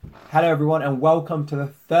Hello everyone and welcome to the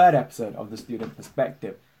third episode of The Student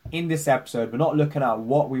Perspective. In this episode, we're not looking at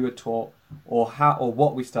what we were taught or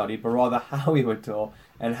what we studied, but rather how we were taught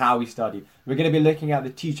and how we studied. We're going to be looking at the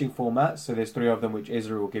teaching formats, so there's three of them which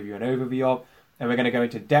Israel will give you an overview of, and we're going to go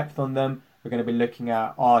into depth on them. We're going to be looking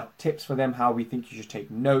at our tips for them, how we think you should take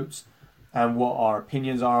notes, and what our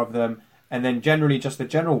opinions are of them. And then generally just the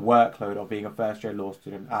general workload of being a first-year law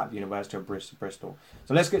student at the University of Bristol.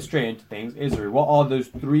 So let's get straight into things. Israel, what are those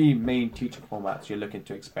three main teaching formats you're looking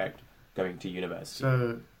to expect going to university?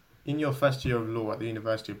 So in your first year of law at the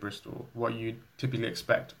University of Bristol, what you typically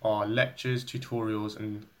expect are lectures, tutorials,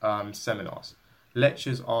 and seminars.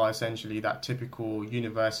 Lectures are essentially that typical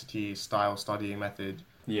university-style studying method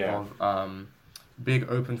of big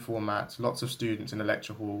open formats, lots of students in a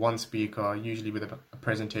lecture hall, one speaker, usually with a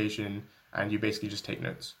presentation, and you basically just take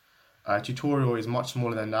notes. Tutorial is much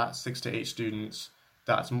smaller than that, 6 to 8 students.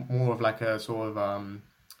 That's more of like a sort of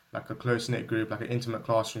like a close-knit group, like an intimate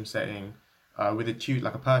classroom setting, with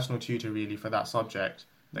like a personal tutor really for that subject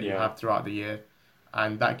that you have throughout the year,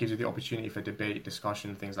 and that gives you the opportunity for debate,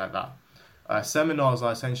 discussion, things like that. Seminars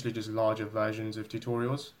are essentially just larger versions of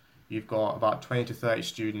tutorials. You've got about 20 to 30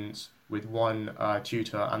 students with one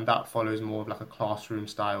tutor, and that follows more of like a classroom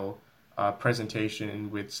style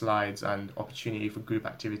presentation with slides and opportunity for group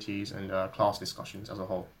activities and class discussions as a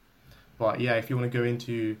whole. But yeah, if you want to go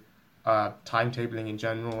into timetabling in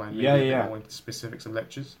general and maybe a bit more into specifics of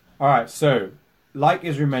lectures. All right, so like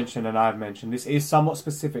Israel mentioned and I've mentioned, this is somewhat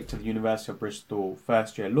specific to the University of Bristol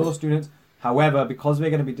first year law students. However, because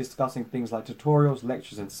we're going to be discussing things like tutorials,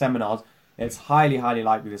 lectures and seminars, it's highly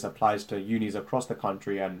likely this applies to unis across the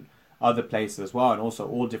country and other places as well, and also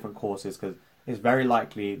all different courses, because it's very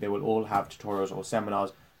likely they will all have tutorials or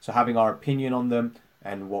seminars. So having our opinion on them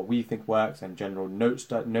and what we think works and general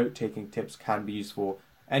note-taking tips can be useful,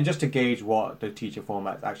 and just to gauge what the teaching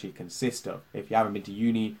formats actually consist of. If you haven't been to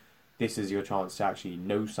uni, this is your chance to actually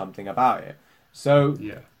know something about it. So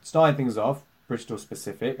starting things off, Bristol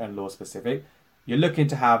specific and law specific, you're looking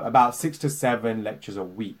to have about 6 to 7 lectures a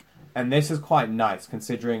week. And this is quite nice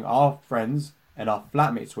considering our friends and our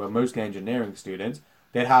flatmates who are mostly engineering students,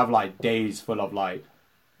 they'd have like days full of like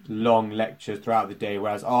long lectures throughout the day,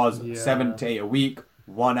 whereas ours 7 to 8 a week,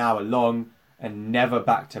 1 hour long, and never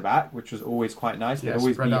back to back, which was always quite nice. There'd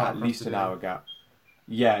always be at least an hour gap.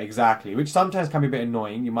 Yeah, exactly. Which sometimes can be a bit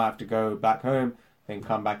annoying. You might have to go back home, then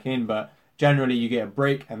come back in, but generally you get a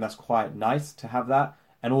break, and that's quite nice to have that.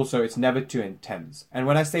 And also it's never too intense. And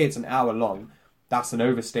when I say it's an hour long, that's an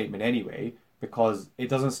overstatement anyway, because it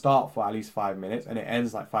doesn't start for at least 5 minutes and it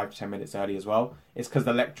ends like 5 to 10 minutes early as well. It's because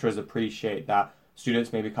the lecturers appreciate that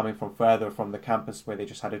students may be coming from further from the campus where they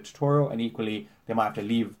just had a tutorial, and equally they might have to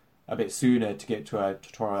leave a bit sooner to get to a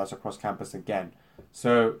tutorial that's across campus again.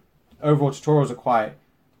 So overall tutorials are quite,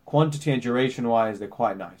 quantity and duration wise, they're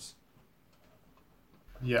quite nice.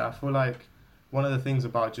 Yeah, I feel like one of the things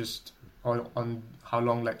about just on how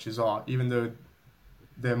long lectures are, even though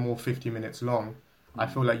they're more 50 minutes long, I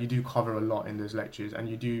feel like you do cover a lot in those lectures, and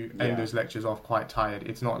you do end those lectures off quite tired.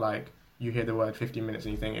 It's not like you hear the word 50 minutes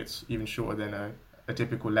and you think it's even shorter than a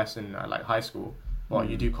typical lesson at like high school. But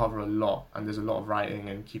you do cover a lot, and there's a lot of writing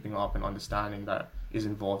and keeping up and understanding that is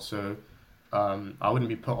involved. So I wouldn't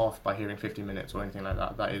be put off by hearing 50 minutes or anything like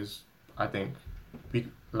that. That is, I think, we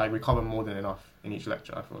cover more than enough in each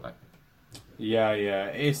lecture, I feel like.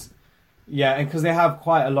 And because they have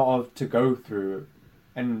quite a lot of to go through.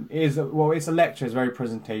 And it's a lecture, it's very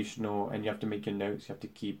presentational, and you have to make your notes, you have to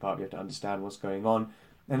keep up, you have to understand what's going on.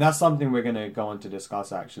 And that's something we're going to go on to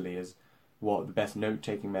discuss actually, is what the best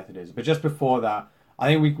note-taking method is. But just before that,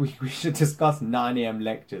 I think we should discuss 9 a.m.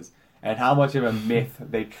 lectures and how much of a myth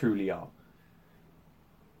they truly are.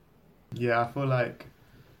 Yeah, I feel like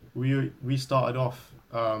we started off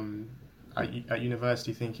at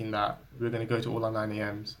university thinking that we were going to go to all our 9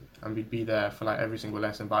 a.m.s and we'd be there for like every single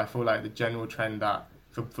lesson. But I feel like the general trend that,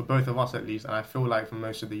 for both of us at least, and I feel like for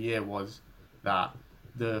most of the year, was that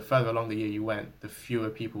the further along the year you went, the fewer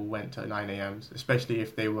people went to 9 a.m.s, especially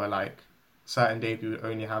if they were like certain days we would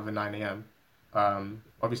only have a 9 a.m.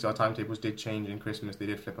 Obviously our timetables did change in Christmas, they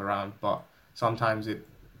did flip around, but sometimes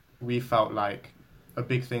we felt like a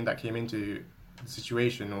big thing that came into the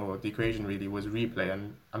situation or the equation really was replay,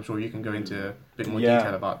 and I'm sure you can go into a bit more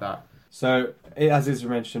detail about that. So as is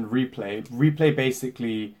mentioned, replay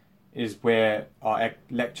basically is where our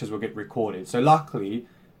lectures will get recorded. So luckily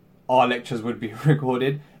our lectures would be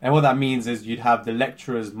recorded, and what that means is you'd have the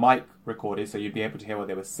lecturer's mic recorded, so you'd be able to hear what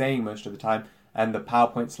they were saying most of the time, and the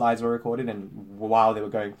PowerPoint slides were recorded, and while they were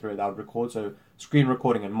going through it, that would record. So screen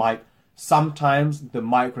recording and mic. Sometimes the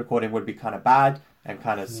mic recording would be kind of bad and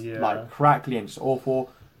kind of like crackly and just awful,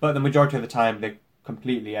 But the majority of the time, they're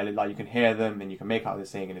completely like you can hear them and you can make out what they're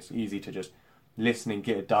saying, and it's easy to just listen and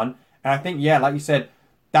get it done. And I think, yeah, like you said,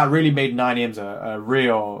 that really made 9 a.m.s a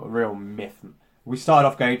real myth. We started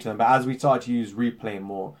off going to them, but as we started to use replay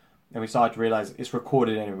more, and we started to realize it's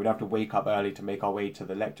recorded anyway, we don't have to wake up early to make our way to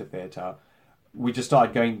the lecture theatre, we just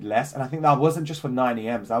started going less. And I think that wasn't just for 9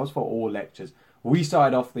 a.m.s, that was for all lectures. We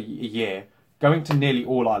started off the year going to nearly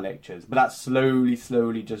all our lectures, but that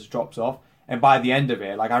slowly just drops off. And by the end of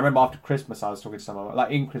it, like I remember after Christmas, I was talking to someone,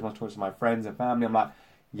 like in Christmas, I was talking to my friends and family, I'm like,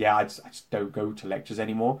 yeah, I just don't go to lectures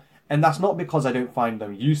anymore. And that's not because I don't find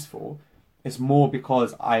them useful. It's more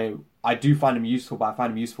because I do find them useful, but I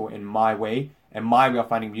find them useful in my way. And my way of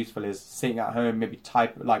finding them useful is sitting at home, maybe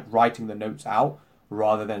writing the notes out,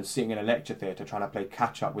 rather than sitting in a lecture theatre trying to play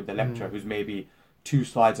catch up with the lecturer who's maybe 2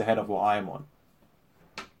 slides ahead of what I'm on.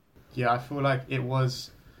 Yeah, I feel like it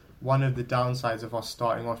was one of the downsides of us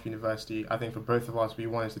starting off university. I think for both of us, we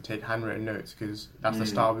wanted to take handwritten notes because that's the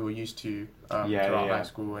style we were used to throughout high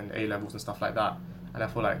school and A-levels and stuff like that. And I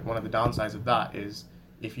feel like one of the downsides of that is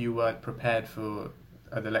if you weren't prepared for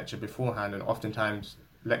the lecture beforehand, and oftentimes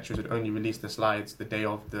lecturers would only release the slides the day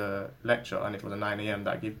of the lecture, and if it was at 9 a.m,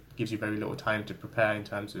 that gives you very little time to prepare in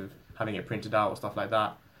terms of having it printed out or stuff like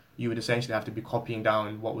that. You would essentially have to be copying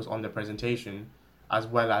down what was on the presentation as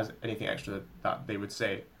well as anything extra that they would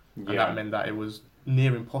say. And that meant that it was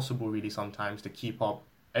near impossible really sometimes to keep up.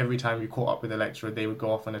 Every time we caught up with a lecturer, they would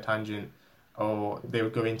go off on a tangent or they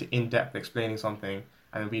would go into in-depth explaining something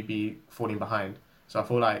and we'd be falling behind. So I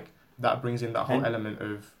feel like that brings in that whole element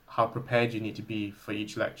of how prepared you need to be for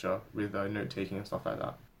each lecture with note-taking and stuff like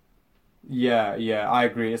that. Yeah, I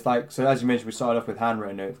agree. It's like, so as you mentioned, we started off with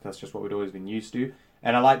handwritten notes because that's just what we'd always been used to.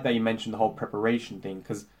 And I like that you mentioned the whole preparation thing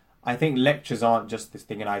because I think lectures aren't just this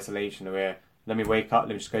thing in isolation where let me wake up,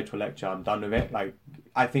 let me just go to a lecture, I'm done with it. Like,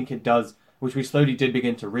 I think it does, which we slowly did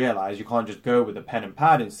begin to realise, you can't just go with a pen and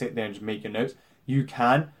pad and sit there and just make your notes. You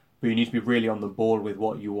can, but you need to be really on the ball with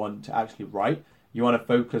what you want to actually write. You want to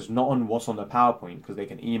focus not on what's on the PowerPoint, because they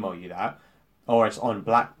can email you that, or it's on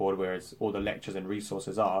Blackboard where it's all the lectures and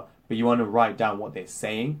resources are, but you want to write down what they're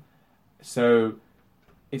saying. So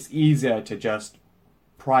it's easier to just,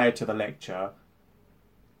 prior to the lecture,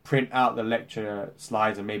 print out the lecture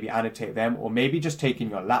slides and maybe annotate them, or maybe just take in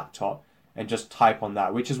your laptop and just type on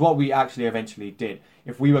that, which is what we actually eventually did.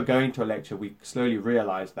 If we were going to a lecture, we slowly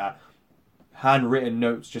realized that handwritten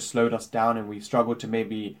notes just slowed us down and we struggled to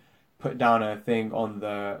maybe put down a thing on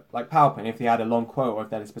the PowerPoint. If they had a long quote or if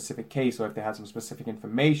they had a specific case or if they had some specific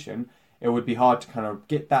information, it would be hard to kind of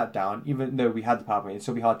get that down. Even though we had the PowerPoint, it'd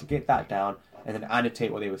still be hard to get that down and then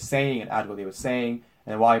annotate what they were saying and add what they were saying.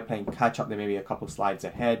 And while you're playing catch up, they may be a couple slides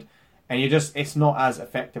ahead. And it's not as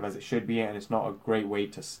effective as it should be, and it's not a great way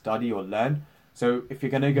to study or learn. So if you're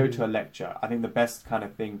going to go to a lecture, I think the best kind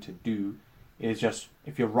of thing to do is just,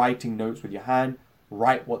 if you're writing notes with your hand,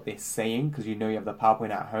 write what they're saying, because you know you have the PowerPoint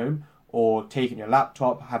at home, or take in your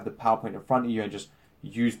laptop, have the PowerPoint in front of you, and just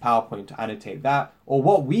use PowerPoint to annotate that. Or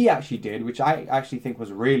what we actually did, which I actually think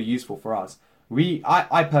was really useful for us,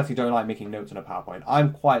 I personally don't like making notes on a PowerPoint.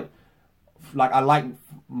 I'm quite... I like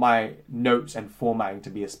my notes and formatting to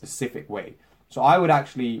be a specific way. So I would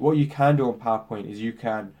actually, what you can do on PowerPoint is you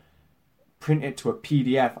can print it to a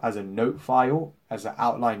PDF as a note file, as an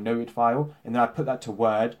outline noted file, and then I put that to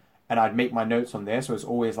Word and I'd make my notes on there. So it's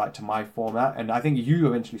always to my format. And I think you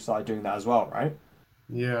eventually started doing that as well, right?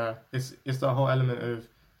 Yeah, it's the whole element of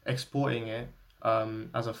exporting it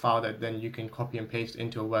as a file that then you can copy and paste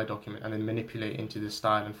into a Word document and then manipulate into the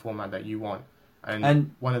style and format that you want.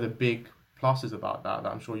 And one of the big pluses about that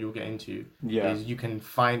I'm sure you'll get into is you can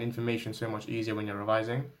find information so much easier when you're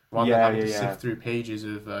revising rather than having to sift through pages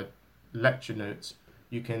of lecture notes.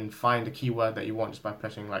 You can find a keyword that you want just by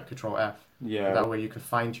pressing Control F. That way you can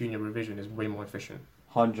fine tune your revision. Is way more efficient.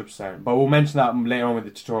 100%. But we'll mention that later on with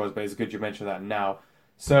the tutorials, but it's good you mention that now.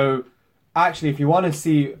 So actually, if you want to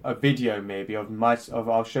see a video maybe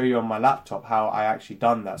I'll show you on my laptop how I actually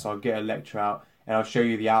done that. So I'll get a lecture out and I'll show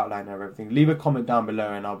you the outline of everything. Leave a comment down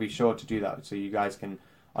below and I'll be sure to do that so you guys can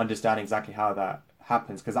understand exactly how that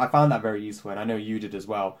happens, because I found that very useful and I know you did as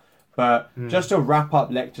well. But just to wrap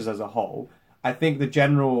up lectures as a whole, I think the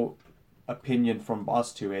general opinion from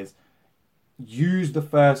us two is use the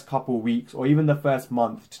first couple weeks or even the first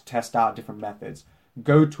month to test out different methods.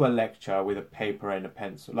 Go to a lecture with a paper and a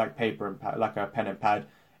pencil, a pen and pad,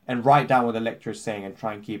 and write down what the lecturer is saying and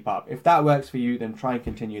try and keep up. If that works for you, then try and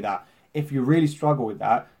continue that. If you really struggle with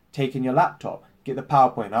that, take in your laptop, get the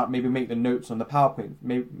PowerPoint out, maybe make the notes on the PowerPoint,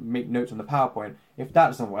 make notes on the PowerPoint. If that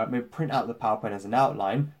doesn't work, maybe print out the PowerPoint as an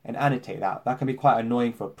outline and annotate that. That can be quite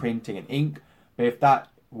annoying for printing and ink, but if that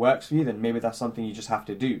works for you, then maybe that's something you just have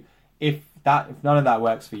to do. If none of that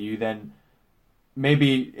works for you, then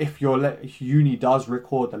maybe if your uni does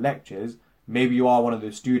record the lectures, maybe you are one of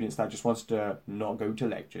those students that just wants to not go to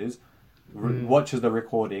lectures, watches the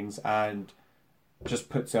recordings, and just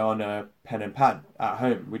puts it on a pen and pad at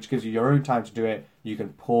home, which gives you your own time to do it. You can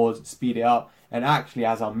pause, speed it up. And actually,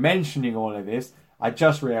 as I'm mentioning all of this, I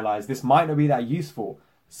just realized this might not be that useful,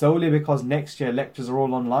 solely because next year lectures are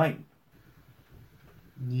all online.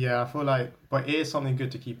 Yeah, I feel like, but it is something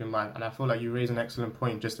good to keep in mind. And I feel like you raise an excellent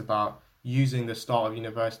point just about using the start of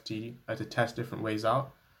university to test different ways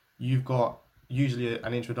out. You've got usually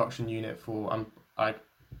an introduction unit for,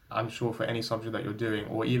 I'm sure for any subject that you're doing,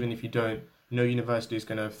 or even if you don't, no university is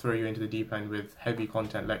going to throw you into the deep end with heavy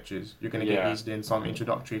content lectures. You're going to get eased in some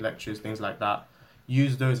introductory lectures, things like that.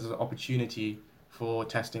 Use those as an opportunity for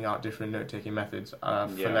testing out different note-taking methods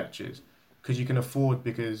for lectures. Because you can afford,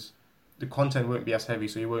 because the content won't be as heavy,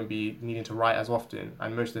 so you won't be needing to write as often.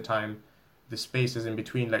 And most of the time, the spaces in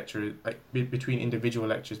between lectures, like between individual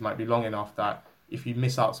lectures, might be long enough that if you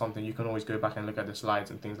miss out something, you can always go back and look at the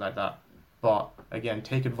slides and things like that. But again,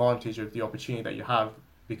 take advantage of the opportunity that you have,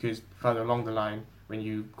 because further along the line, when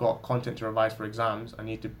you've got content to revise for exams and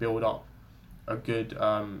need to build up a good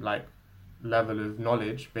level of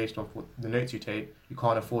knowledge based off what the notes you take, you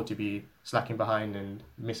can't afford to be slacking behind and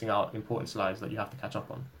missing out important slides that you have to catch up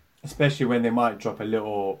on. Especially when they might drop a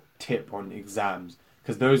little tip on exams,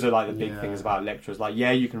 because those are like the big things about lecturers. Like,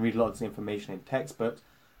 you can read lots of information in textbooks,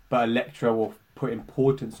 but a lecturer will put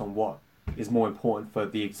importance on what is more important for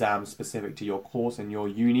the exam specific to your course and your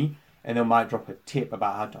uni, and they might drop a tip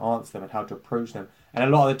about how to answer them and how to approach them. And a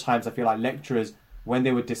lot of the times I feel like lecturers, when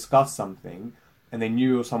they would discuss something and they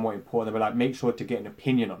knew it was somewhat important, they were like, make sure to get an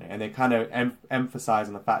opinion on it. And they kind of emphasize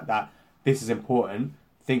on the fact that this is important.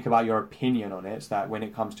 Think about your opinion on it, so that when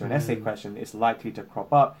it comes to an essay question, it's likely to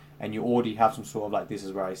crop up and you already have some sort of like, this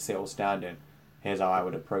is where I sit or stand in. Here's how I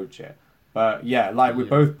would approach it. But we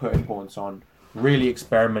both put importance on, really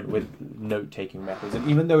experiment with note-taking methods. And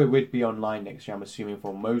even though it would be online next year, I'm assuming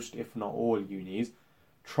for most, if not all unis,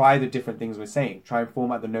 try the different things we're saying. Try and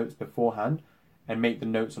format the notes beforehand and make the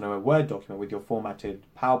notes on a Word document with your formatted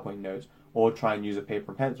PowerPoint notes, or try and use a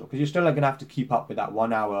paper and pencil, because you're still going to have to keep up with that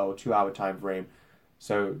 1 hour or 2 hour time frame.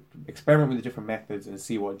 So experiment with the different methods and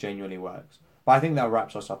see what genuinely works. But I think that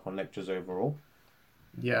wraps us up on lectures overall.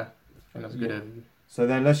 Yeah, I think that's a good overview. So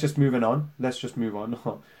then let's just move on. Let's just move on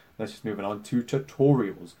to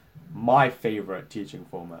tutorials. My favourite teaching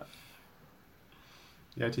format.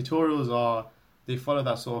 Yeah, tutorials they follow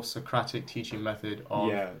that sort of Socratic teaching method of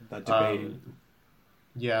that debate.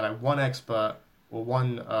 Like one expert or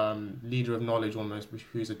one leader of knowledge almost,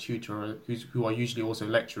 who's a tutor, who are usually also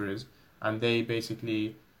lecturers, and they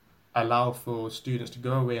basically allow for students to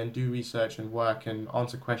go away and do research and work and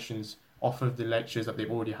answer questions off of the lectures that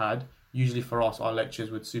they've already had. Usually for us, our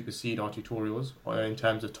lectures would supersede our tutorials in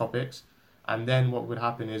terms of topics. And then what would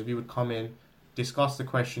happen is we would come in, discuss the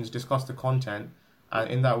questions, discuss the content, and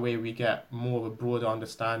in that way we get more of a broader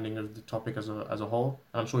understanding of the topic as a whole.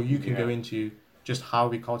 And I'm sure you can go into just how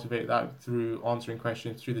we cultivate that through answering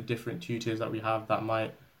questions, through the different tutors that we have that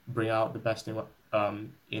might bring out the best in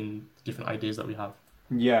the different ideas that we have.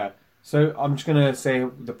 Yeah. So I'm just going to say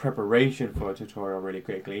the preparation for a tutorial really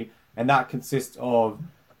quickly. And that consists of,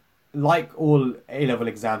 like all A-level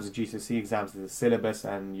exams and GCSE exams, there's a syllabus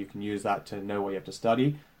and you can use that to know what you have to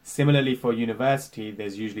study. Similarly for university,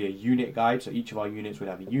 there's usually a unit guide. So each of our units would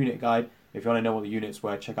have a unit guide. If you want to know what the units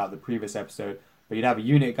were, check out the previous episode. But you'd have a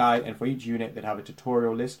unit guide, and for each unit, they'd have a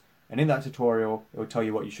tutorial list. And in that tutorial, it will tell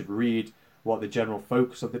you what you should read, what the general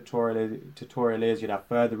focus of the tutorial is. You'd have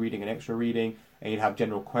further reading and extra reading, and you'd have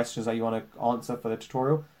general questions that you want to answer for the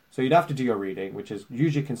tutorial. So you'd have to do your reading, which is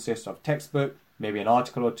usually consists of textbook, maybe an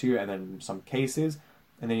article or two, and then some cases.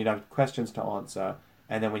 And then you'd have questions to answer.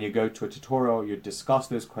 And then when you go to a tutorial, you'd discuss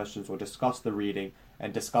those questions or discuss the reading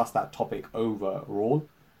and discuss that topic overall.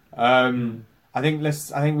 I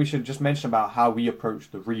think we should just mention about how we approach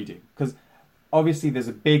the reading, because obviously there's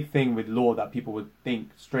a big thing with law that people would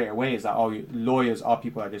think straight away is that lawyers are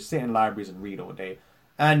people that just sit in libraries and read all day.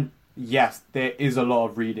 And yes, there is a lot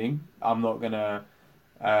of reading. I'm not gonna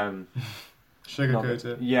sugarcoat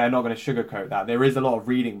it. Yeah, I'm not gonna sugarcoat that. There is a lot of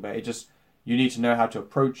reading, but you need to know how to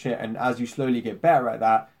approach it, and as you slowly get better at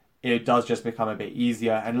that, it does just become a bit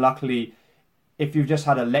easier. And luckily, if you've just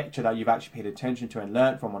had a lecture that you've actually paid attention to and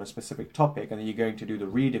learned from on a specific topic, and then you're going to do the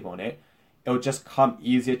reading on it, it'll just come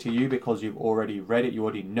easier to you because you've already read it, you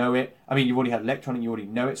already know it. I mean, you've already had a lecture on it, you already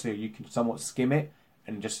know it, so you can somewhat skim it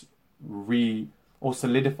and just or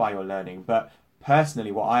solidify your learning. But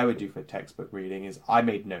personally, what I would do for textbook reading is I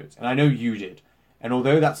made notes, and I know you did. And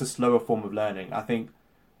although that's a slower form of learning, I think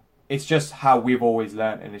it's just how we've always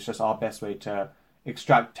learned, and it's just our best way to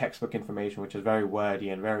extract textbook information, which is very wordy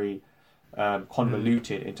and very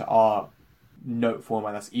convoluted, into our note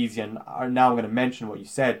format that's easier. And now I'm going to mention what you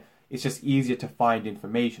said. It's just easier to find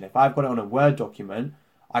information. If I've got it on a Word document,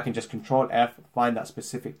 I can just Control F, find that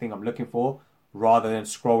specific thing I'm looking for, rather than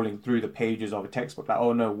scrolling through the pages of a textbook. Like,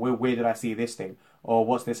 oh no, where did I see this thing? Or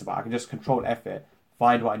what's this about? I can just Control F it,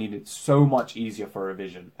 find what I need. It's so much easier for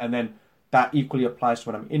revision. And then that equally applies to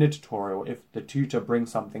when I'm in a tutorial. If the tutor brings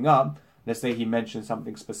something up, let's say he mentions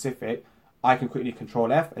something specific, I can quickly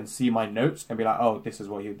Control F and see my notes and be like, oh, this is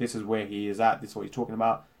where he is at, this is what he's talking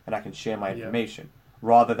about, and I can share my information.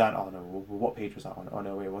 Rather than, oh no, what page was that on? Oh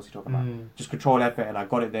no, wait, what's he talking about? Just Control F it and I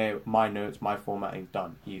got it there, my notes, my formatting,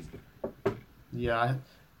 done, easily. Yeah,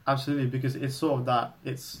 absolutely, because it's sort of that,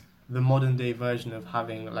 it's the modern day version of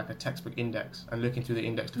having like a textbook index and looking through the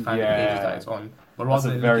index to find the pages that it's on. But rather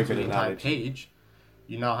than looking through the entire page,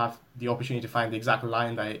 you now have the opportunity to find the exact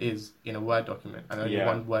line that it is in a Word document. And only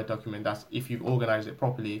one Word document that's, if you've organized it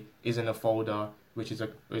properly, is in a folder which is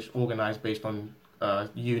organized based on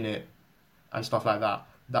unit and stuff like that.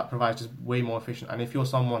 That provides just way more efficient. And if you're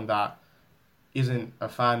someone that isn't a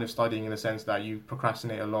fan of studying, in the sense that you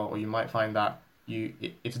procrastinate a lot, or you might find that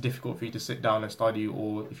it's difficult for you to sit down and study,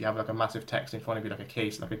 or if you have like a massive text in front of you, like a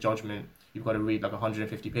case, like a judgment, you've got to read like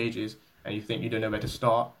 150 pages and you think you don't know where to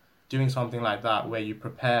start, doing something like that where you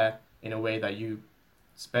prepare in a way that you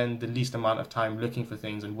spend the least amount of time looking for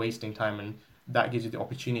things and wasting time, and that gives you the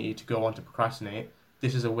opportunity to go on to procrastinate.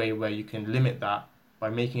 This is a way where you can limit that by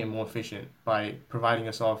making it more efficient, by providing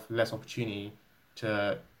yourself less opportunity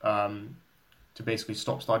to basically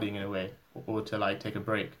stop studying in a way, or to like take a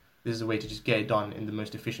break. This is a way to just get it done in the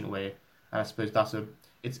most efficient way. And I suppose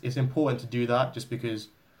it's important to do that, just because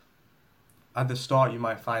at the start you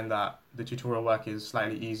might find that the tutorial work is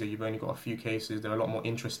slightly easier. You've only got a few cases, they're a lot more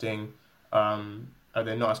interesting,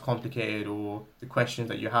 they're not as complicated, or the questions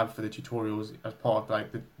that you have for the tutorials as part of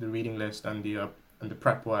like the reading list and the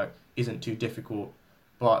prep work isn't too difficult.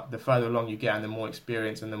 But the further along you get and the more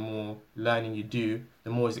experience and the more learning you do,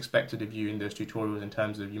 the more is expected of you in those tutorials, in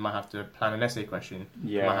terms of you might have to plan an essay question.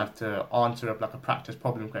 You might have to answer like a practice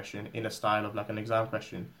problem question in a style of like an exam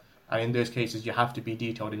question. And in those cases, you have to be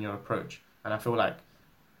detailed in your approach. And I feel like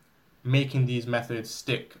making these methods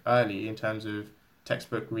stick early, in terms of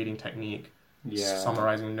textbook reading technique,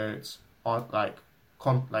 summarizing notes,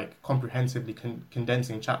 comprehensively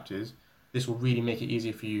condensing chapters, this will really make it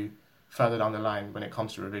easier for you further down the line when it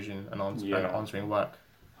comes to revision and answering work.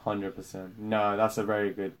 100%. No, that's a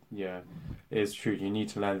very good, it's true. You need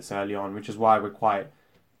to learn this early on, which is why we're quite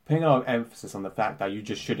putting a lot of emphasis on the fact that you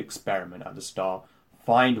just should experiment at the start.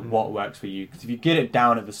 Find what works for you. Because if you get it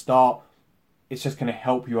down at the start, it's just going to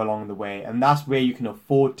help you along the way. And that's where you can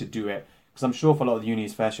afford to do it. Because I'm sure for a lot of the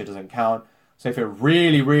unis, first year doesn't count. So if it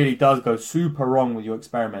really, really does go super wrong with your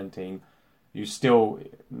experimenting, you're still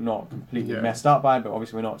not completely messed up by it. But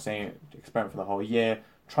obviously we're not saying experiment for the whole year.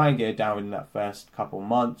 Try and get it down in that first couple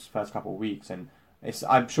months, first couple weeks. And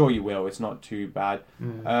I'm sure you will. It's not too bad.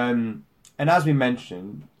 And as we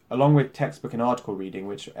mentioned, along with textbook and article reading,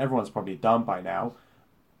 which everyone's probably done by now,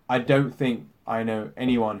 I don't think I know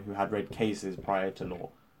anyone who had read cases prior to law.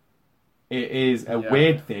 It is a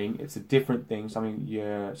weird thing. It's a different thing, something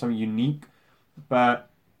unique, but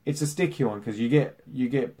it's a sticky one, because you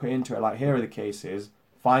get put into it like, here are the cases.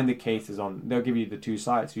 Find the cases on. They'll give you the two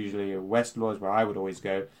sites. Usually, Westlaw is where I would always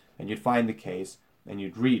go, and you'd find the case and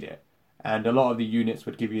you'd read it. And a lot of the units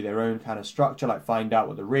would give you their own kind of structure, like find out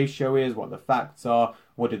what the ratio is, what the facts are,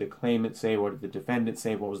 what did the claimant say, what did the defendant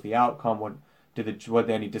say, what was the outcome, were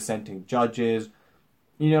there any dissenting judges?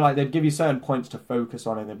 Like they'd give you certain points to focus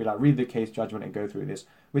on, and they'd be like, read the case judgment and go through this.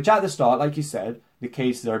 Which at the start, like you said, the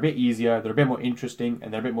cases are a bit easier, they're a bit more interesting,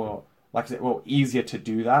 and they're a bit more, like I said, easier to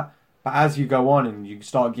do that. But as you go on and you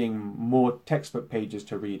start getting more textbook pages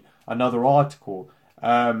to read, another article,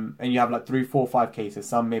 and you have like 3, 4, 5 cases,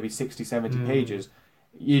 some maybe 60, 70 pages,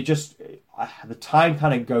 you just, the time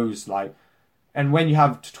kind of goes like, and when you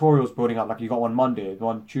have tutorials building up, like you got one Monday,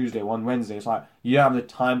 one Tuesday, one Wednesday, it's like you don't have the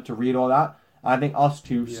time to read all that. And I think us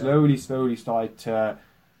two slowly started to,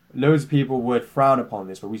 loads of people would frown upon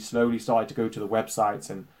this, but we slowly started to go to the websites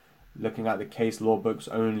and looking at the case law books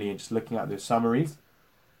only and just looking at the summaries.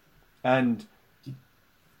 And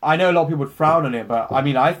I know a lot of people would frown on it, but I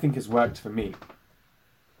mean, I think it's worked for me.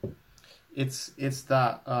 It's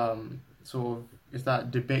that it's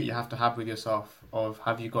that debate you have to have with yourself of,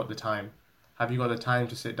 have you got the time? Have you got the time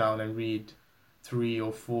to sit down and read 3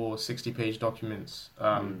 or 4 60-page documents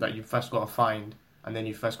that you've first got to find, and then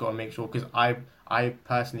you first got to make sure, because I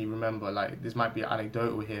personally remember, like, this might be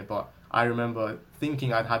anecdotal here, but I remember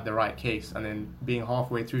thinking I'd had the right case, and then being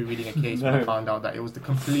halfway through reading a case when I found out that it was the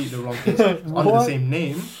wrong case. It was under the same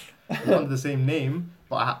name. It was under the same name,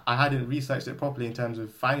 but I hadn't researched it properly in terms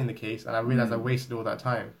of finding the case, and I realized I wasted all that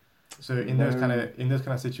time. So in those kind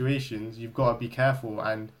of situations, you've got to be careful,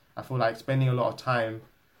 and I feel like spending a lot of time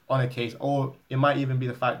on a case, or it might even be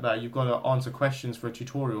the fact that you've got to answer questions for a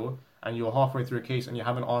tutorial, and you're halfway through a case and you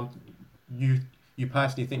haven't you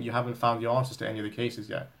personally think you haven't found the answers to any of the cases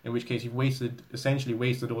yet, in which case you've essentially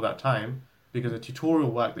wasted all that time, because the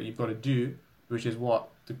tutorial work that you've got to do, which is what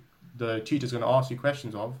the tutor's going to ask you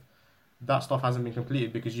questions of, that stuff hasn't been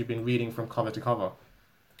completed because you've been reading from cover to cover.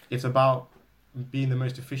 It's about being the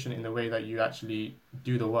most efficient in the way that you actually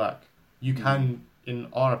do the work. You can, in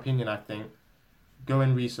our opinion, I think, go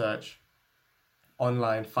and research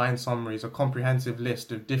online, find summaries, a comprehensive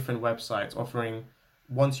list of different websites offering.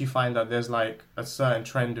 Once you find that there's like a certain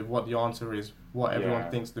trend of what the answer is, what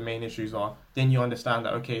everyone thinks the main issues are, then you understand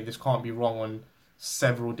that, okay, this can't be wrong on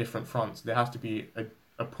several different fronts. There has to be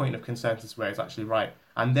a point of consensus where it's actually right.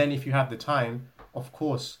 And then if you have the time, of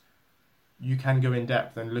course, you can go in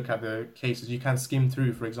depth and look at the cases. You can skim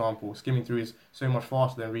through, for example. Skimming through is so much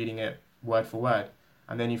faster than reading it word for word.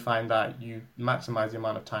 And then you find that you maximize the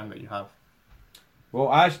amount of time that you have. Well,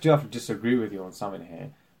 I actually do have to disagree with you on something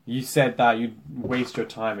here. You said that you'd waste your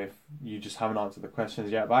time if you just haven't answered the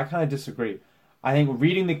questions yet, but I kind of disagree. I think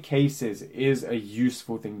reading the cases is a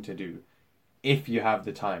useful thing to do if you have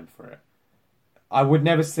the time for it. I would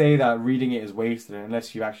never say that reading it is wasted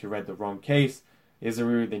unless you actually read the wrong case.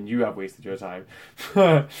 Then you have wasted your time.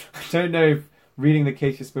 I don't know if reading the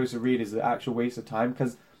case you're supposed to read is an actual waste of time,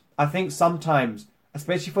 because I think sometimes,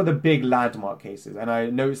 especially for the big landmark cases, and I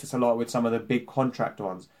notice this a lot with some of the big contract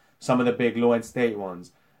ones, some of the big law and state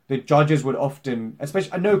ones, the judges would often,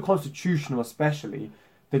 especially, I know constitutional especially,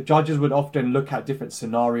 the judges would often look at different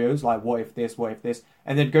scenarios, like what if this,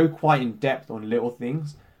 and they'd go quite in depth on little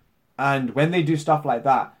things. And when they do stuff like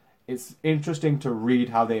that, it's interesting to read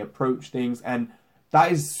how they approach things, and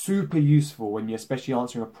that is super useful when you're especially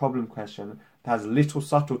answering a problem question that has little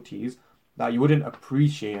subtleties that you wouldn't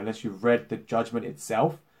appreciate unless you've read the judgment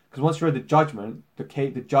itself. Because once you read the judgment,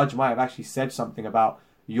 the judge might have actually said something about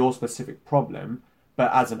your specific problem, but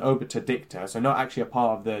as an obiter dicta, so not actually a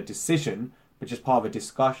part of the decision, but just part of a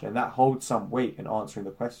discussion, and that holds some weight in answering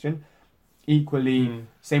the question. Equally,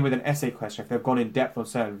 same with an essay question. If they've gone in depth on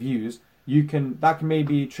certain views, that can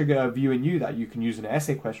maybe trigger a view in you that you can use in an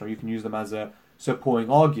essay question, or you can use them as a supporting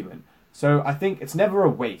argument. So I think it's never a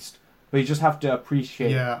waste, but you just have to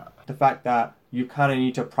appreciate the fact that you kind of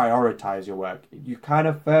need to prioritize your work. You kind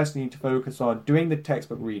of first need to focus on doing the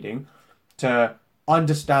textbook reading to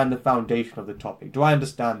understand the foundation of the topic. Do I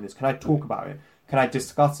understand this? Can I talk about it? Can I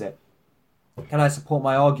discuss it? Can I support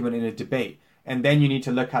my argument in a debate? And then you need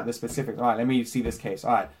to look at the specific, all right, let me see this case.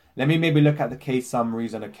 All right, let me maybe look at the case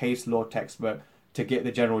summaries and a case law textbook to get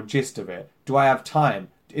the general gist of it. Do I have time?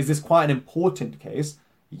 Is this quite an important case?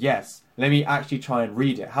 Yes. Let me actually try and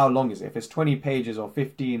read it. How long is it? If it's 20 pages or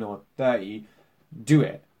 15 or 30, do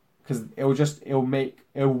it. Because it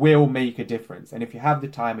will make a difference. And if you have the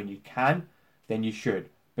time and you can, then you should.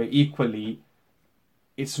 But equally,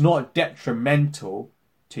 it's not detrimental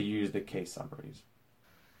to use the case summaries.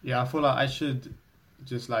 Yeah, I feel like I should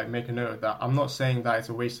just like make a note of that. I'm not saying that it's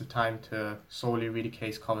a waste of time to solely read a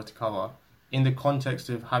case cover to cover. In the context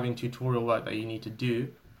of having tutorial work that you need to do,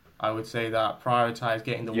 I would say that prioritize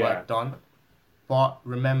getting the work done. But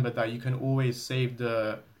remember that you can always save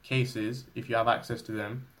the cases if you have access to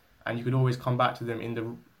them, and you could always come back to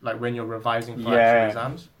them when you're revising for actual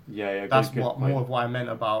exams. That's more of what I meant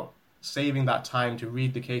about saving that time to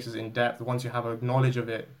read the cases in depth. Once you have a knowledge of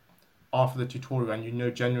it after the tutorial and you know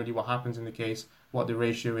generally what happens in the case, what the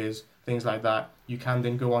ratio is, things like that, you can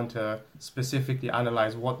then go on to specifically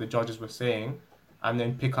analyze what the judges were saying and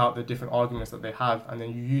then pick out the different arguments that they have, and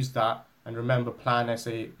then you use that. And remember,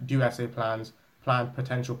 do essay plans, plan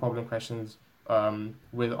potential problem questions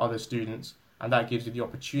with other students, and that gives you the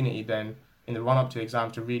opportunity then in the run-up to the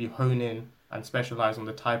exam to really hone in and specialize on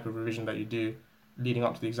the type of revision that you do leading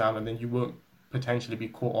up to the exam, and then you won't potentially be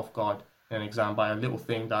caught off guard in an exam by a little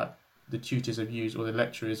thing that the tutors have used or the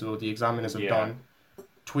lecturers or the examiners have done,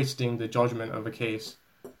 twisting the judgment of a case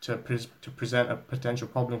to present a potential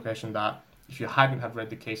problem question that if you hadn't have read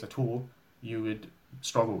the case at all, you would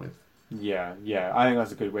struggle with. Yeah. I think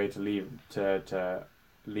that's a good way to leave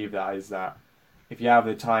that, is that if you have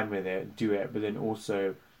the time with it, do it. But then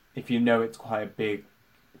also, if you know it's quite a big,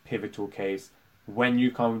 pivotal case, when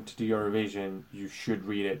you come to do your revision, you should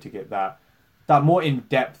read it to get that that more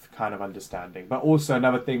in-depth kind of understanding. But also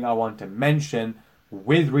another thing I want to mention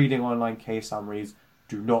with reading online case summaries,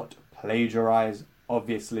 do not plagiarize.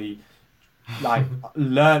 Obviously, like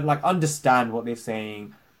learn, like understand what they're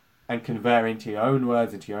saying and convert into your own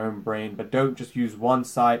words, into your own brain. But don't just use one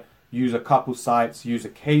site. Use a couple sites. Use a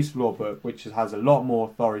case law book, which has a lot more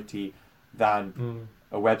authority than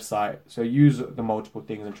a website. So use the multiple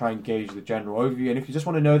things and try and gauge the general overview. And if you just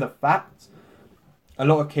want to know the facts, a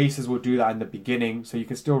lot of cases will do that in the beginning, so you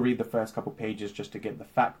can still read the first couple pages just to get the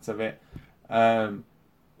facts of it.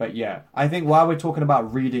 But yeah, I think while we're talking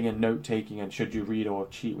about reading and note taking and should you read or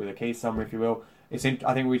cheat with a case summary, if you will, I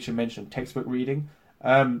think we should mention textbook reading.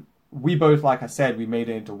 We both, like I said, we made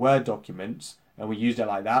it into Word documents and we used it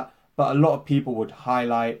like that. But a lot of people would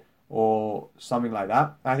highlight or something like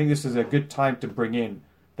that. I think this is a good time to bring in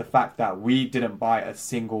the fact that we didn't buy a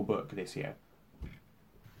single book this year.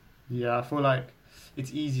 Yeah, I feel like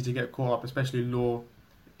it's easy to get caught up, especially law.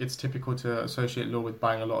 It's typical to associate law with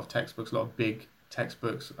buying a lot of textbooks, a lot of big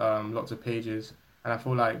textbooks, lots of pages. And I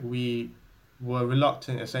feel like we were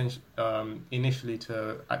reluctant initially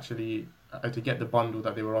to actually to get the bundle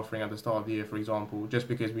that they were offering at the start of the year, for example, just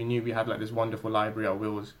because we knew we had like this wonderful library at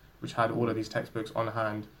Wills, which had all of these textbooks on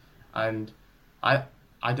hand. And I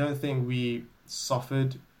don't think we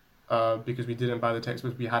suffered because we didn't buy the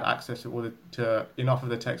textbooks. We had access to enough of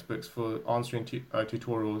the textbooks for answering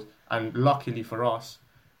tutorials. And luckily for us,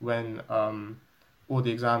 when all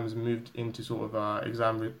the exams moved into sort of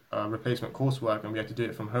exam replacement coursework and we had to do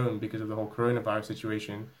it from home because of the whole coronavirus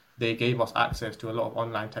situation, they gave us access to a lot of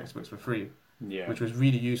online textbooks for free, which was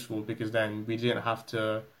really useful because then we didn't have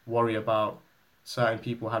to worry about certain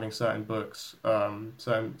people having certain books,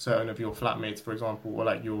 certain of your flatmates, for example, or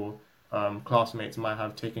like your classmates might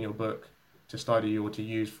have taken your book to study or to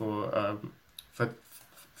use for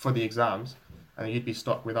the exams, and you'd be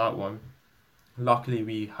stuck without one. Luckily,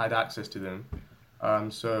 we had access to them.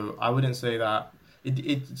 So I wouldn't say that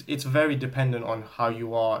it's very dependent on how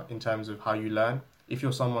you are in terms of how you learn. If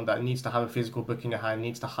you're someone that needs to have a physical book in your hand,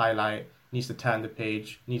 needs to highlight, needs to turn the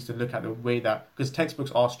page, needs to look at the way that, because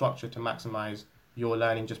textbooks are structured to maximize your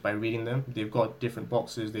learning just by reading them. They've got different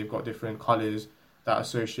boxes, they've got different colors that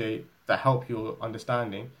help your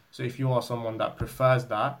understanding. So if you are someone that prefers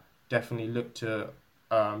that, definitely look to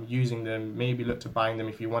using them, maybe look to buying them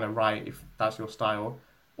if you want to write, if that's your style.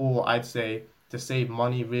 Or I'd say to save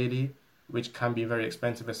money really, which can be very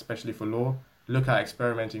expensive, especially for law, look at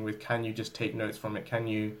experimenting with, can you just take notes from it? Can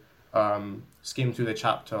you skim through the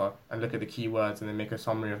chapter and look at the keywords and then make a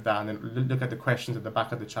summary of that, and then look at the questions at the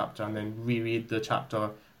back of the chapter and then reread the chapter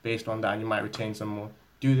based on that, and you might retain some more.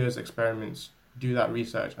 Do those experiments, do that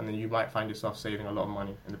research, and then you might find yourself saving a lot of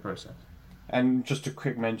money in the process. And just a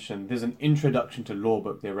quick mention, there's an introduction to law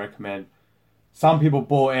book they recommend. Some people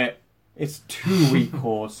bought it. It's a 2-week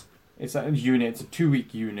course. It's a unit. It's a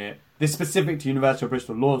 2-week unit. This is specific to University of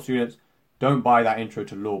Bristol law students. Don't buy that intro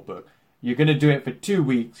to law book. You're going to do it for 2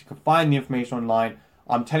 weeks. You can find the information online.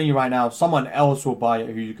 I'm telling you right now, someone else will buy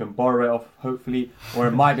it who you can borrow it off, hopefully, or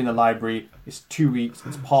it might be in the library. It's 2 weeks.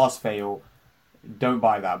 It's pass-fail. Don't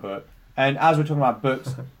buy that book. And as we're talking about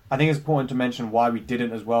books, I think it's important to mention why we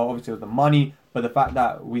didn't as well. Obviously, it was the money, but the fact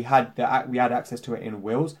that we had access to it in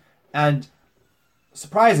Wills. And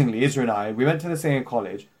surprisingly, Isra and I, we went to the same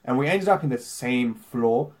college, and we ended up in the same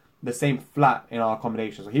floor, the same flat in our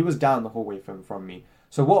accommodation. So he was down the hallway from me.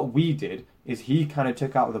 So what we did is he kind of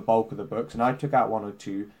took out the bulk of the books, and I took out 1 or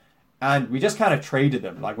 2, and we just kind of traded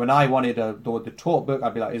them. Like when I wanted the taught book,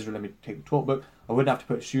 I'd be like, Israel, let me take the taught book. I wouldn't have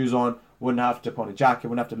to put shoes on, wouldn't have to put on a jacket,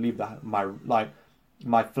 wouldn't have to leave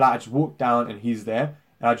my flat. I just walk down and he's there,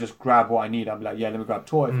 and I just grab what I need. I'd be like, yeah, let me grab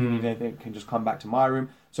taught. If you need anything, you can just come back to my room.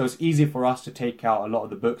 So it's easy for us to take out a lot of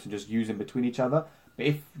the books and just use them between each other. But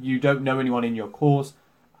if you don't know anyone in your course,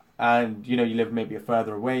 and you live maybe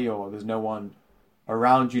further away, or there's no one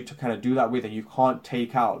around you to kind of do that with, and you can't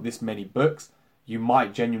take out this many books, you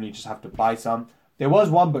might genuinely just have to buy some. There was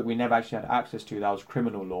one book we never actually had access to, that was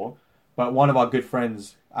criminal law, but one of our good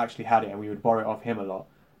friends actually had it, and we would borrow it off him a lot,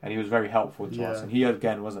 and he was very helpful to us, and he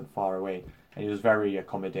again wasn't far away, and he was very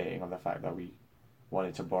accommodating on the fact that we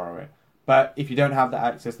wanted to borrow it. But if you don't have that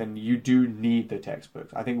access, then you do need the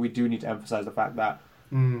textbooks. I think we do need to emphasize the fact that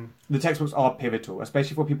the textbooks are pivotal,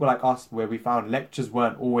 especially for people like us, where we found lectures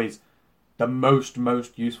weren't always the most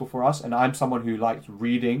useful for us. And I'm someone who likes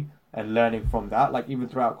reading and learning from that. Like even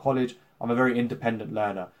throughout college, I'm a very independent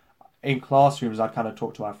learner. In classrooms, I kind of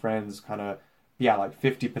talk to my friends, like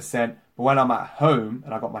 50%. But when I'm at home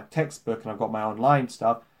and I've got my textbook and I've got my online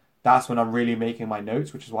stuff, that's when I'm really making my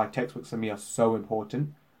notes, which is why textbooks for me are so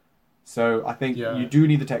important. So I think you do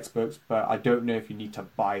need the textbooks, but I don't know if you need to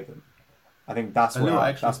buy them. I think that's A little where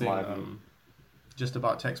extra that's thing, my view. just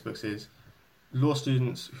about textbooks is law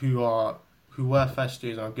students who were first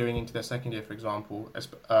years and are going into their second year, for example,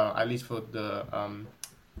 at least for the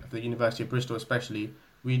University of Bristol especially,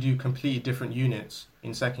 we do completely different units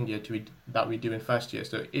in second year that we do in first year.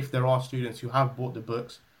 So if there are students who have bought the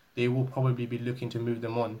books, they will probably be looking to move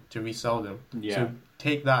them on to resell them. Yeah. So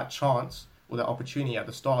take that chance or that opportunity at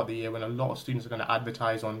the start of the year when a lot of students are going to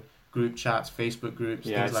advertise on group chats, Facebook groups,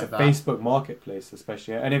 Yeah, things it's like a that. Facebook marketplace,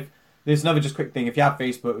 especially. And if there's another just quick thing, if you have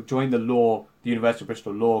Facebook, join the University of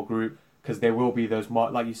Bristol law group, because there will be those,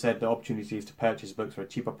 like you said, the opportunities to purchase books for a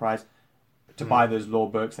cheaper price, to buy those law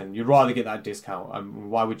books, and you'd rather get that discount.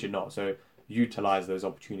 Why would you not? So utilize those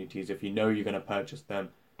opportunities. If you know you're going to purchase them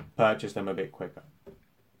a bit quicker.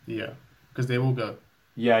 Yeah, because they will go.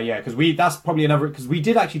 Yeah, because that's probably another, because we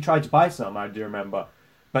did actually try to buy some, I do remember,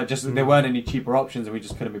 but just there weren't any cheaper options, and we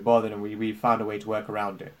just couldn't be bothered, and we found a way to work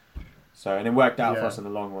around it. So, and it worked out for us in the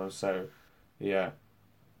long run. So, yeah,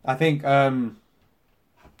 I think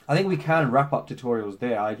we can wrap up tutorials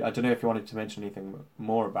there. I don't know if you wanted to mention anything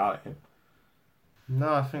more about it.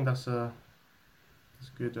 No, I think that's good.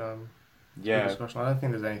 Good discussion. I don't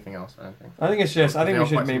think there's anything else. I think it's just. I think we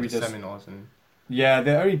should maybe just seminars and. Yeah,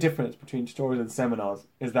 the only difference between tutorials and seminars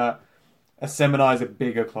is that a seminar is a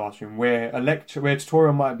bigger classroom, where a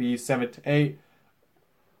tutorial might be 7 to 8.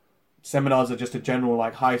 Seminars are just a general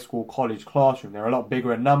like high school, college classroom. They're a lot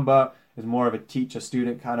bigger in number. There's more of a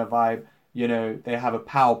teacher-student kind of vibe. You know, they have a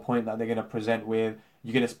PowerPoint that they're going to present with.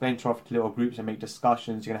 You're going to splinter off to little groups and make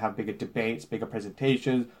discussions. You're going to have bigger debates, bigger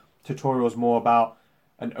presentations. Tutorials more about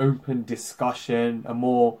an open discussion, a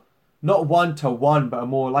more, not one-to-one, but a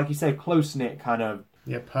more, like you say, close-knit kind of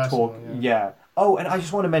personal, talk. Yeah. Oh, and I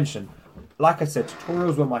just want to mention, like I said,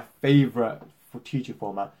 tutorials were my favourite for teaching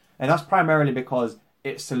format. And that's primarily because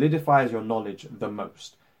it solidifies your knowledge the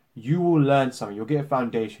most. You will learn something. You'll get a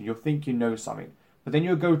foundation. You'll think you know something. But then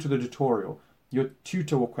you'll go to the tutorial. Your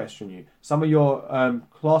tutor will question you. Some of your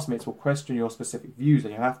classmates will question your specific views,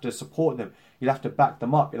 and you have to support them. You'll have to back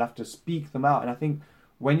them up. You'll have to speak them out. And I think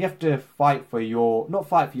when you have to not fight for your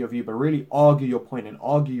view, but really argue your point and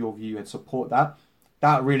argue your view and support that,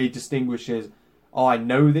 that really distinguishes, oh, I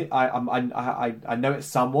know that I know it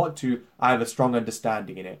somewhat, to I have a strong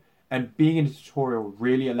understanding in it. And being in a tutorial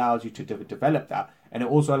really allows you to develop that. And it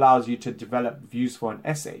also allows you to develop views for an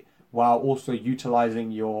essay, while also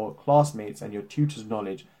utilizing your classmates and your tutor's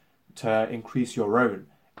knowledge to increase your own.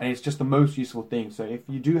 And it's just the most useful thing. So if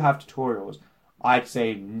you do have tutorials, I'd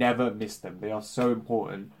say never miss them. They are so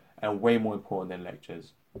important, and way more important than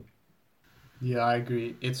lectures. Yeah, I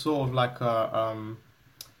agree. It's sort of like a,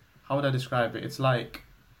 how would I describe it? It's like,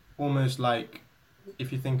 almost like,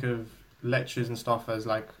 if you think of lectures and stuff as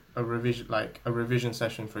like a revision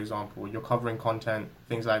session, for example, you're covering content,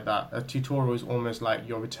 things like that. A tutorial is almost like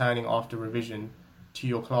you're returning after revision to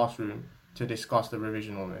your classroom to discuss the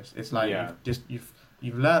revision. Almost, it's like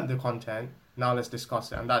you've learned the content. Now let's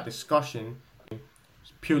discuss it, and that discussion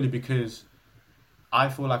is purely because I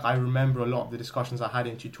feel like I remember a lot of the discussions I had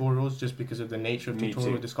in tutorials just because of the nature of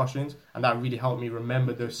tutorial discussions, and that really helped me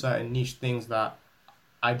remember those certain niche things that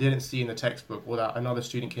I didn't see in the textbook, or that another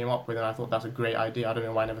student came up with, and I thought that's a great idea. I don't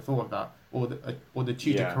know why I never thought of that. Or the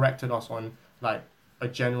tutor corrected us on like a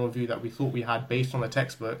general view that we thought we had based on the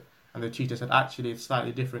textbook, and the tutor said actually it's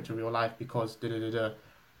slightly different to real life because da da da da.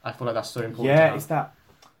 I feel like that's so important. It's that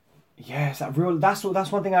real. That's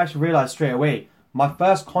one thing I actually realized straight away. My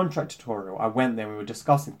first contract tutorial, I went there, we were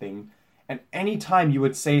discussing things, and any time you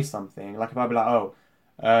would say something, like if I'd be like,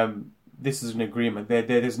 this is an agreement.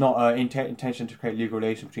 There's not an intention to create legal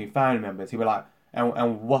relations between family members. He'd be like,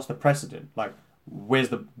 and what's the precedent? Like, where's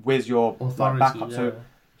your authority, backup? So,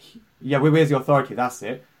 where's the authority? That's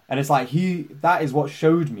it. And it's like that is what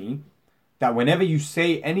showed me that whenever you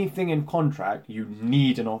say anything in contract, you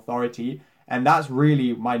need an authority, and that's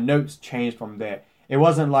really my notes changed from there. It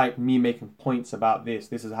wasn't like me making points about this.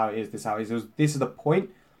 This is how it is. This is how it is. This is the point.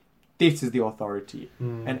 This is the authority.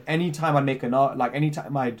 And anytime I make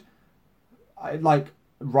anytime I'd like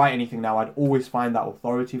write anything now, I'd always find that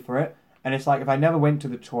authority for it. And it's like if I never went to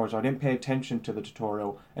the tutorials, I didn't pay attention to the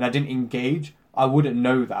tutorial, and I didn't engage, I wouldn't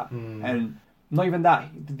know that. And not even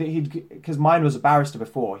that, because mine was a barrister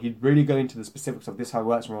before, he'd really go into the specifics of this is how it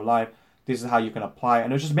works in real life, this is how you can apply it,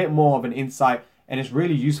 and it was just a bit more of an insight. And it's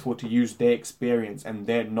really useful to use their experience and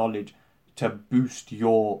their knowledge to boost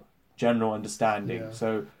your general understanding.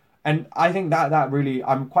 So, and I think that really,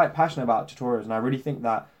 I'm quite passionate about tutorials, and I really think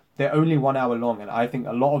that they're only 1 hour long, and I think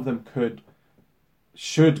a lot of them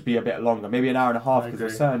should be a bit longer, maybe an hour and a half, because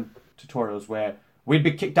there's certain tutorials where we'd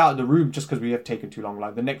be kicked out of the room just because we have taken too long.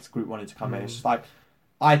 Like the next group wanted to come in. It's just like,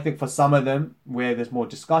 I think for some of them, where there's more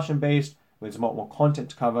discussion based, where there's a lot more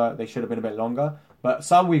content to cover, they should have been a bit longer. But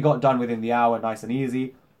some we got done within the hour, nice and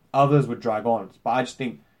easy. Others would drag on. But I just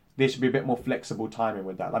think there should be a bit more flexible timing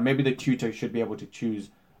with that. Like maybe the tutor should be able to choose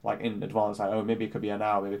like in advance, like, oh, maybe it could be an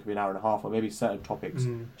hour, maybe it could be an hour and a half, or maybe certain topics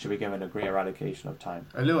should be given a greater allocation of time.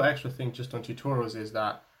 A little extra thing just on tutorials is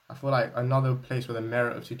that I feel like another place where the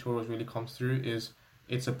merit of tutorials really comes through is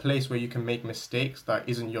it's a place where you can make mistakes that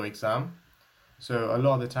isn't your exam. So a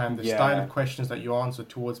lot of the time, the style of questions that you answer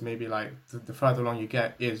towards maybe like the further along you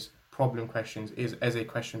get is problem questions, is essay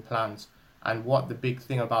question plans. And what the big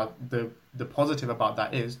thing about the positive about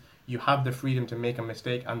that is you have the freedom to make a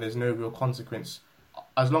mistake and there's no real consequence.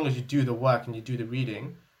 As long as you do the work and you do the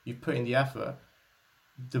reading, you've put in the effort.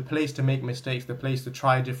 The place to make mistakes, the place to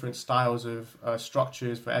try different styles of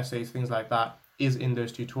structures for essays, things like that, is in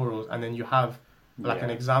those tutorials. And then you have like an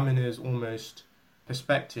examiner's almost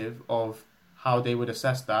perspective of how they would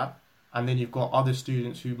assess that. And then you've got other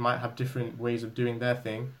students who might have different ways of doing their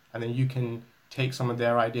thing. And then you can take some of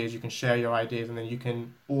their ideas, you can share your ideas, and then you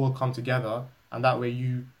can all come together. And that way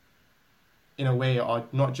you, in a way, are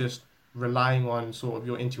not just relying on sort of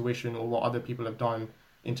your intuition or what other people have done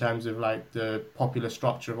in terms of like the popular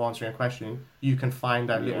structure of answering a question. You can find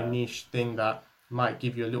that little niche thing that might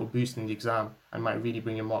give you a little boost in the exam and might really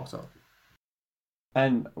bring your marks up.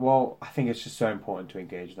 And, well, I think it's just so important to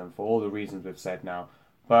engage them for all the reasons we've said now.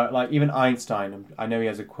 But, like, even Einstein, I know he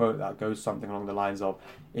has a quote that goes something along the lines of,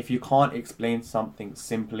 if you can't explain something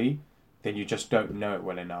simply, then you just don't know it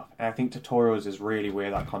well enough. And I think tutorials is really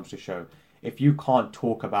where that comes to show. If you can't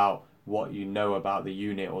talk about what you know about the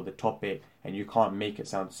unit or the topic, and you can't make it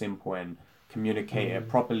sound simple and communicate it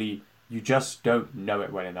properly, you just don't know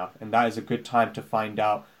it well enough. And that is a good time to find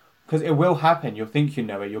out, because it will happen. You'll think you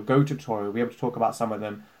know it, you'll go to tutorial, you'll be able to talk about some of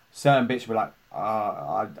them. Certain bits you'll be like,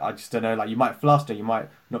 I just don't know, like you might fluster, you might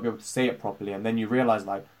not be able to say it properly, and then you realise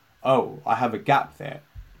like, oh, I have a gap there.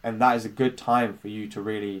 And that is a good time for you to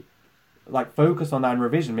really like focus on that in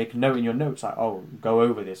revision, make a note in your notes, like, oh, go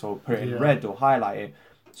over this, or put it in red, or highlight it.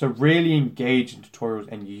 So really engage in tutorials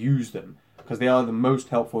and use them, because they are the most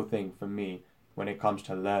helpful thing for me when it comes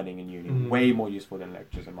to learning in uni. Way more useful than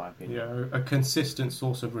lectures, in my opinion. Yeah, a consistent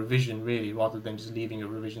source of revision, really, rather than just leaving your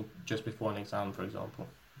revision just before an exam, for example.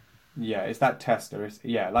 Yeah, it's that tester.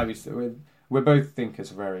 Like we said, we both think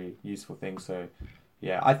it's a very useful thing. So,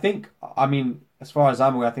 yeah, I mean, as far as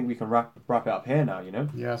I'm aware, I think we can wrap it up here now, you know?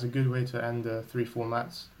 Yeah, it's a good way to end the 3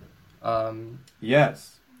 formats.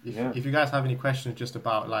 Yes. If you guys have any questions just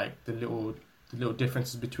about like the little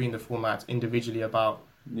differences between the formats individually, about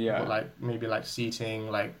like maybe like seating,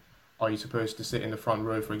 like are you supposed to sit in the front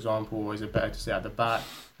row, for example, or is it better to sit at the back?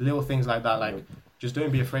 Little things like that, like just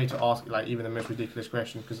don't be afraid to ask like even the most ridiculous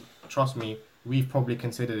question, because trust me, we've probably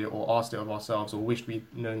considered it or asked it of ourselves or wished we'd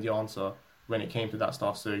known the answer when it came to that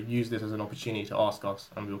stuff. So use this as an opportunity to ask us,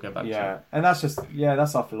 and we'll get back to you. Yeah, and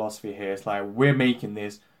that's our philosophy here. It's like we're making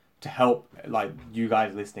this to help like you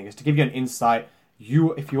guys listening, is to give you an insight.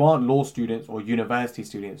 If you aren't law students or university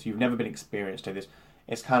students, you've never been experienced to this.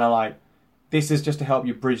 It's kind of like, this is just to help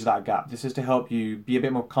you bridge that gap. This is to help you be a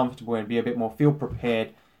bit more comfortable and be a bit more feel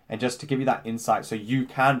prepared, and just to give you that insight so you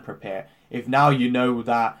can prepare. If now you know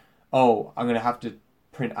that, oh, I'm going to have to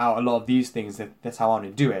print out a lot of these things, that's how I'm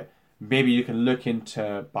going to do it. Maybe you can look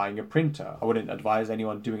into buying a printer. I wouldn't advise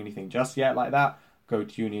anyone doing anything just yet like that. Go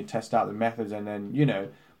to uni and test out the methods, and then,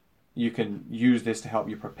 you can use this to help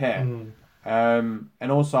you prepare. And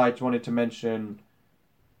also I just wanted to mention,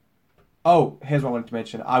 here's what I wanted to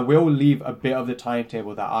mention. I will leave a bit of the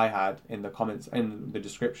timetable that I had in the comments, in the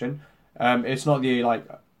description. It's not the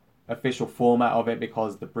official format of it,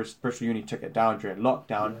 because the Bristol Uni took it down during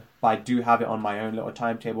lockdown, but I do have it on my own little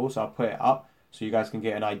timetable, so I'll put it up so you guys can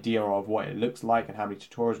get an idea of what it looks like and how many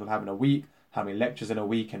tutorials we'll have in a week, how many lectures in a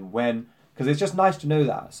week, and when, because it's just nice to know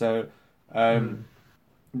that. So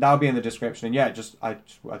that'll be in the description. And I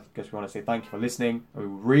guess we want to say thank you for listening. We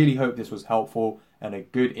really hope this was helpful and a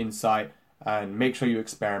good insight. And make sure you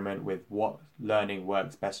experiment with what learning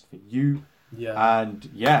works best for you. Yeah. And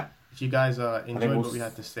if you guys enjoyed what we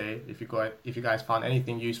had to say, if you guys found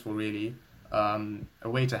anything useful, really, a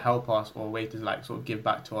way to help us or a way to like sort of give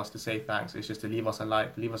back to us to say thanks is just to leave us a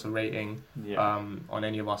like, leave us a rating on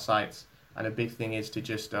any of our sites. And a big thing is to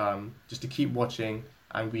just to keep watching,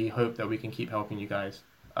 and we hope that we can keep helping you guys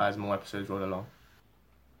as more episodes roll along.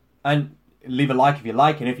 And leave a like if you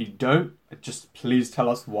like, and if you don't, just please tell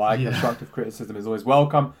us why. Constructive criticism is always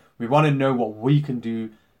welcome. We want to know what we can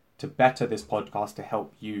do to better this podcast to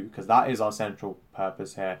help you, because that is our central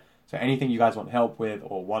purpose here. So anything you guys want help with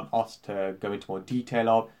or want us to go into more detail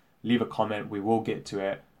of, leave a comment. We will get to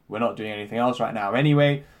it. we're not doing anything else right now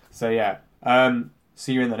anyway. So yeah,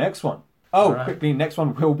 see you in the next one. Quickly, next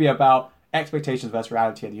one will be about expectations versus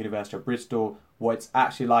reality at the University of Bristol, what it's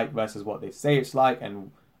actually like versus what they say it's like,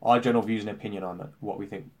 and our general views and opinion on what we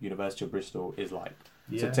think University of Bristol is like.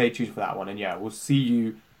 So stay tuned for that one, and yeah, we'll see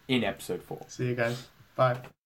you in episode 4. See you guys. Bye.